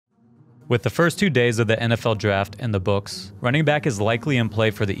With the first 2 days of the NFL draft in the books, running back is likely in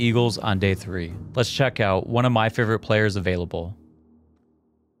play for the Eagles on day 3. Let's check out one of my favorite players available.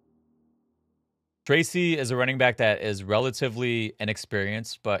 Tracy is a running back that is relatively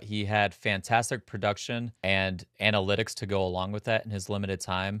inexperienced, but he had fantastic production and analytics to go along with that in his limited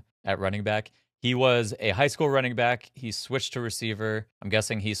time at running back. He was a high school running back. He switched to receiver. I'm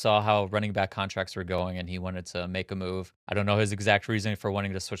guessing he saw how running back contracts were going and he wanted to make a move. I don't know his exact reasoning for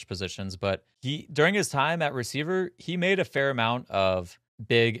wanting to switch positions, but during his time at receiver, he made a fair amount of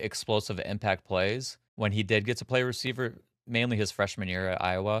big, explosive impact plays when he did get to play receiver, mainly his freshman year at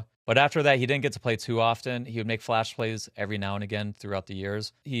Iowa. But after that, he didn't get to play too often. He would make flash plays every now and again throughout the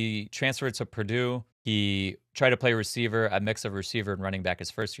years. He transferred to Purdue. He tried to play receiver, a mix of receiver and running back his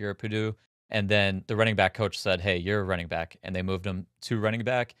first year at Purdue. And then the running back coach said, hey, you're a running back. And they moved him to running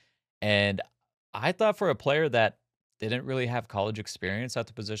back. And I thought for a player that didn't really have college experience at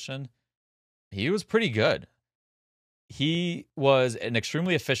the position, he was pretty good. He was an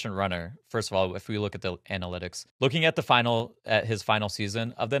extremely efficient runner. First of all, if we look at the analytics, looking at his final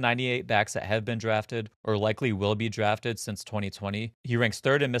season, of the 98 backs that have been drafted or likely will be drafted since 2020, he ranks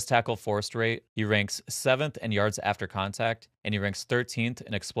 3rd in missed tackle forced rate. He ranks 7th in yards after contact, and he ranks 13th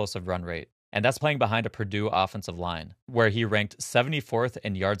in explosive run rate. And that's playing behind a Purdue offensive line, where he ranked 74th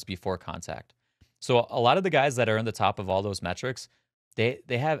in yards before contact. So a lot of the guys that are in the top of all those metrics, they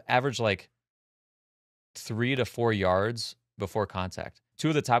have average like 3 to 4 yards before contact. 2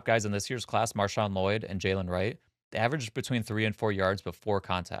 of the top guys in this year's class, Marshawn Lloyd and Jalen Wright, they averaged between 3 and 4 yards before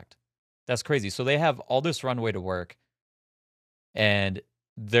contact. That's crazy. So they have all this runway to work, and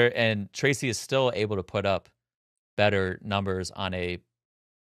Tracy is still able to put up better numbers on a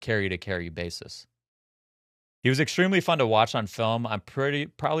carry-to-carry basis. He was extremely fun to watch on film. I'm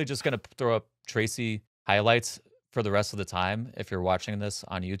probably just going to throw up Tracy highlights for the rest of the time if you're watching this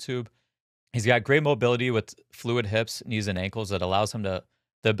on YouTube. He's got great mobility with fluid hips, knees, and ankles that allows him the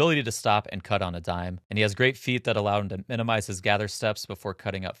ability to stop and cut on a dime. And he has great feet that allow him to minimize his gather steps before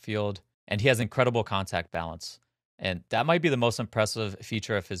cutting upfield. And he has incredible contact balance. And that might be the most impressive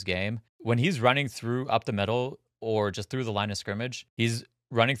feature of his game. When he's running through up the middle or just through the line of scrimmage, he's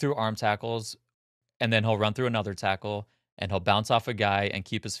running through arm tackles, and then he'll run through another tackle, and he'll bounce off a guy and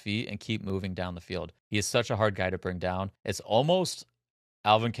keep his feet and keep moving down the field. He is such a hard guy to bring down. It's almost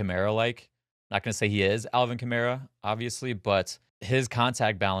Alvin Kamara-like. Not going to say he is Alvin Kamara, obviously, but his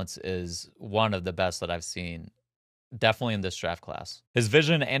contact balance is one of the best that I've seen, definitely in this draft class. His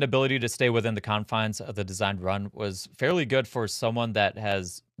vision and ability to stay within the confines of the designed run was fairly good for someone that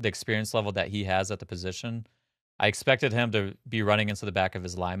has the experience level that he has at the position. I expected him to be running into the back of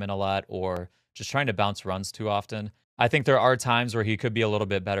his lineman a lot or just trying to bounce runs too often. I think there are times where he could be a little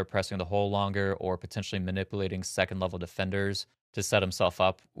bit better pressing the hole longer or potentially manipulating second-level defenders to set himself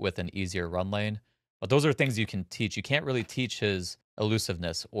up with an easier run lane. But those are things you can teach. You can't really teach his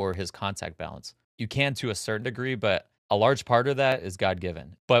elusiveness or his contact balance. You can to a certain degree, but a large part of that is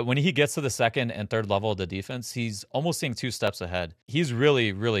God-given. But when he gets to the second and third level of the defense, he's almost seeing 2 steps ahead. He's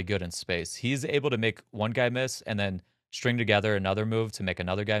really, really good in space. He's able to make one guy miss and then string together another move to make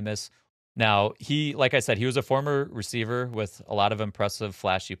another guy miss. Now, like I said, he was a former receiver with a lot of impressive,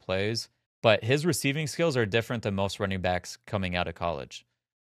 flashy plays, but his receiving skills are different than most running backs coming out of college.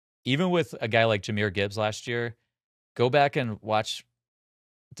 Even with a guy like Jahmyr Gibbs last year, go back and watch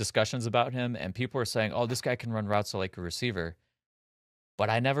discussions about him, and people are saying, oh, this guy can run routes like a receiver. But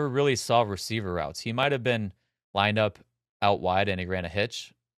I never really saw receiver routes. He might have been lined up out wide and he ran a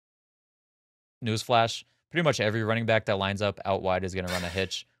hitch. Newsflash, pretty much every running back that lines up out wide is going to run a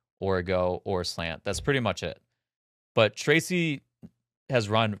hitch or a go or a slant. That's pretty much it. But Tracy has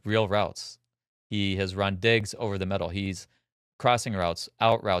run real routes. He has run digs over the middle. He's crossing routes,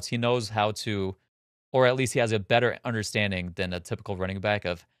 out routes. He knows how to, or at least he has a better understanding than a typical running back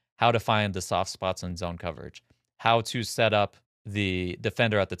of how to find the soft spots in zone coverage, how to set up the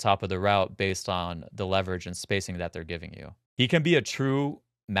defender at the top of the route based on the leverage and spacing that they're giving you. He can be a true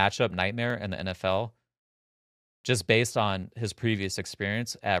matchup nightmare in the NFL just based on his previous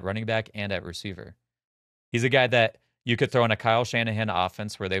experience at running back and at receiver. He's a guy that you could throw in a Kyle Shanahan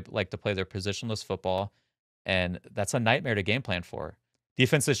offense where they like to play their positionless football, and that's a nightmare to game plan for.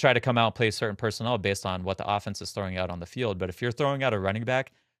 Defenses try to come out and play certain personnel based on what the offense is throwing out on the field, but if you're throwing out a running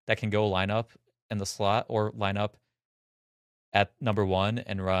back that can go line up in the slot or line up at number 1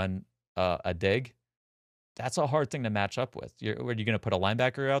 and run a dig, that's a hard thing to match up with. Are you going to put a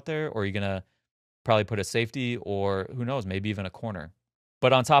linebacker out there, or are you going to probably put a safety, or who knows, maybe even a corner?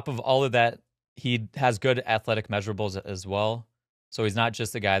 But on top of all of that, he has good athletic measurables as well. So he's not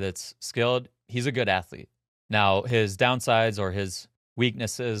just a guy that's skilled. He's a good athlete. Now, his downsides or his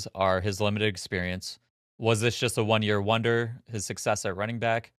weaknesses are his limited experience. Was this just a 1-year wonder, his success at running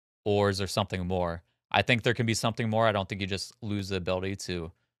back, or is there something more? I think there can be something more. I don't think you just lose the ability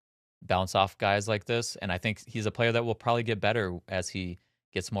to bounce off guys like this. And I think he's a player that will probably get better as he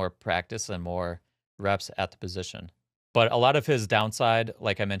gets more practice and more reps at the position. But a lot of his downside,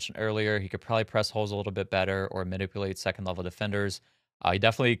 like I mentioned earlier, he could probably press holes a little bit better or manipulate second level defenders. He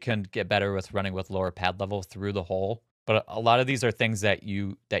definitely can get better with running with lower pad level through the hole. But a lot of these are things that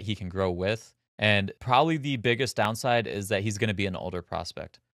he can grow with. And probably the biggest downside is that he's going to be an older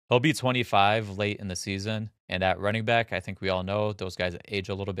prospect. He'll be 25 late in the season. And at running back, I think we all know those guys age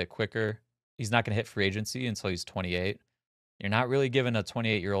a little bit quicker. He's not going to hit free agency until he's 28. You're not really giving a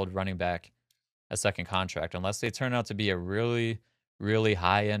 28-year-old running back a second contract unless they turn out to be a really, really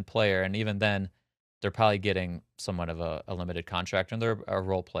high-end player. And even then, they're probably getting somewhat of a limited contract and they're a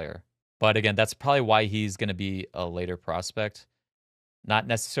role player. But again, that's probably why he's going to be a later prospect. Not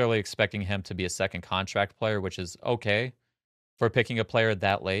necessarily expecting him to be a second contract player, which is okay for picking a player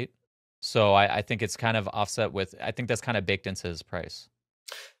that late. So I think it's kind of offset with, I think that's kind of baked into his price.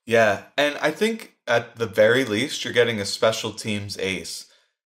 Yeah, and I think at the very least, you're getting a special teams ace.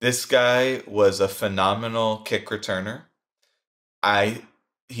 This guy was a phenomenal kick returner. I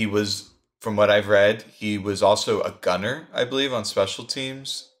he was from what I've read, he was also a gunner, I believe, on special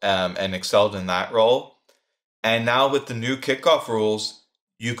teams, and excelled in that role. And now with the new kickoff rules,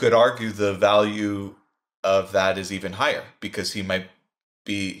 you could argue the value of that is even higher because he might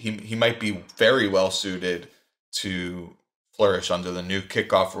be very well suited to flourish under the new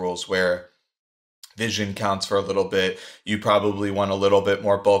kickoff rules where vision counts for a little bit. You probably want a little bit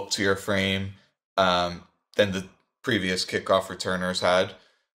more bulk to your frame than the previous kickoff returners had,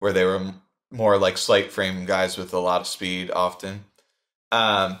 where they were more like slight frame guys with a lot of speed often.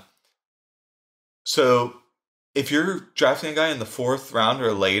 Um, so if you're drafting a guy in the fourth round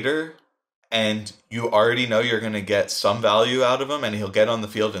or later, and you already know you're going to get some value out of him and he'll get on the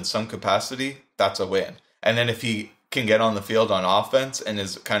field in some capacity, that's a win. And then if he can get on the field on offense and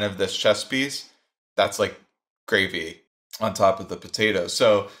is kind of this chess piece, that's like gravy on top of the potatoes.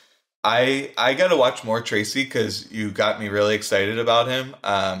 So I got to watch more Tracy because you got me really excited about him.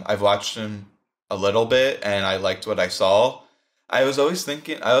 I've watched him a little bit and I liked what I saw. I was always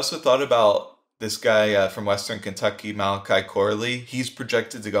thinking, I also thought about this guy from Western Kentucky, Malachi Corley. He's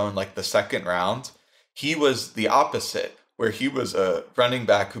projected to go in like the second round. He was the opposite, where he was a running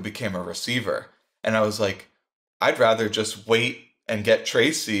back who became a receiver. And I was like, I'd rather just wait and get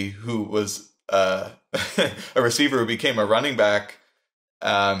Tracy, who was a receiver who became a running back,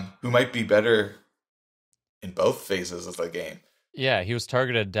 who might be better in both phases of the game. Yeah, he was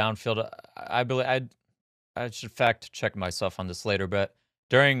targeted downfield. I believe I should fact check myself on this later, but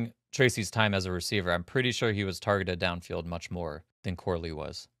during Tracy's time as a receiver, I'm pretty sure he was targeted downfield much more than Corley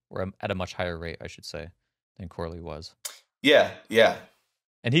was, or at a much higher rate, I should say, than Corley was. Yeah, yeah.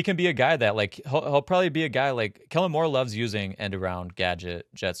 And he can be a guy that, like, he'll probably be a guy like Kellen Moore loves using end around, gadget,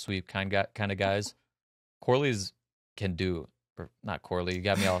 jet sweep kind of guys. Corley's can do, or not Corley. You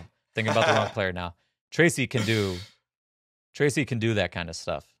got me all thinking about the wrong player now. Tracy can do that kind of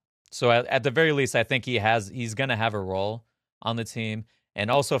stuff. So at the very least, I think he's going to have a role on the team. And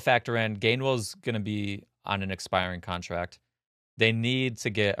also factor in Gainwell's going to be on an expiring contract. They need to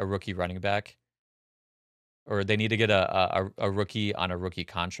get a rookie running back, or they need to get a rookie on a rookie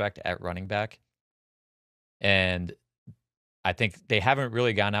contract at running back. And I think they haven't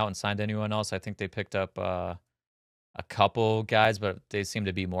really gone out and signed anyone else. I think they picked up a couple guys, but they seem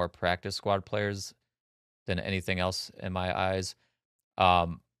to be more practice squad players than anything else in my eyes.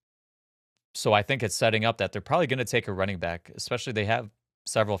 So I think it's setting up that they're probably going to take a running back, especially they have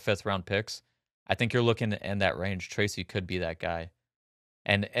several fifth-round picks. I think you're looking in that range. Tracy could be that guy.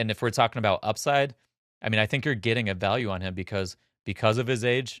 And if we're talking about upside, I mean, I think you're getting a value on him because of his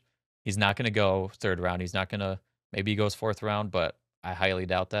age. He's not going to go third round. He's not going to, maybe he goes fourth round, but I highly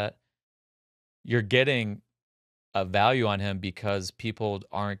doubt that. You're getting a value on him because people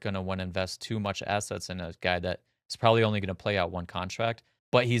aren't going to want to invest too much assets in a guy that is probably only going to play out one contract,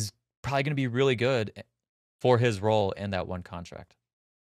 but he's probably going to be really good for his role in that one contract.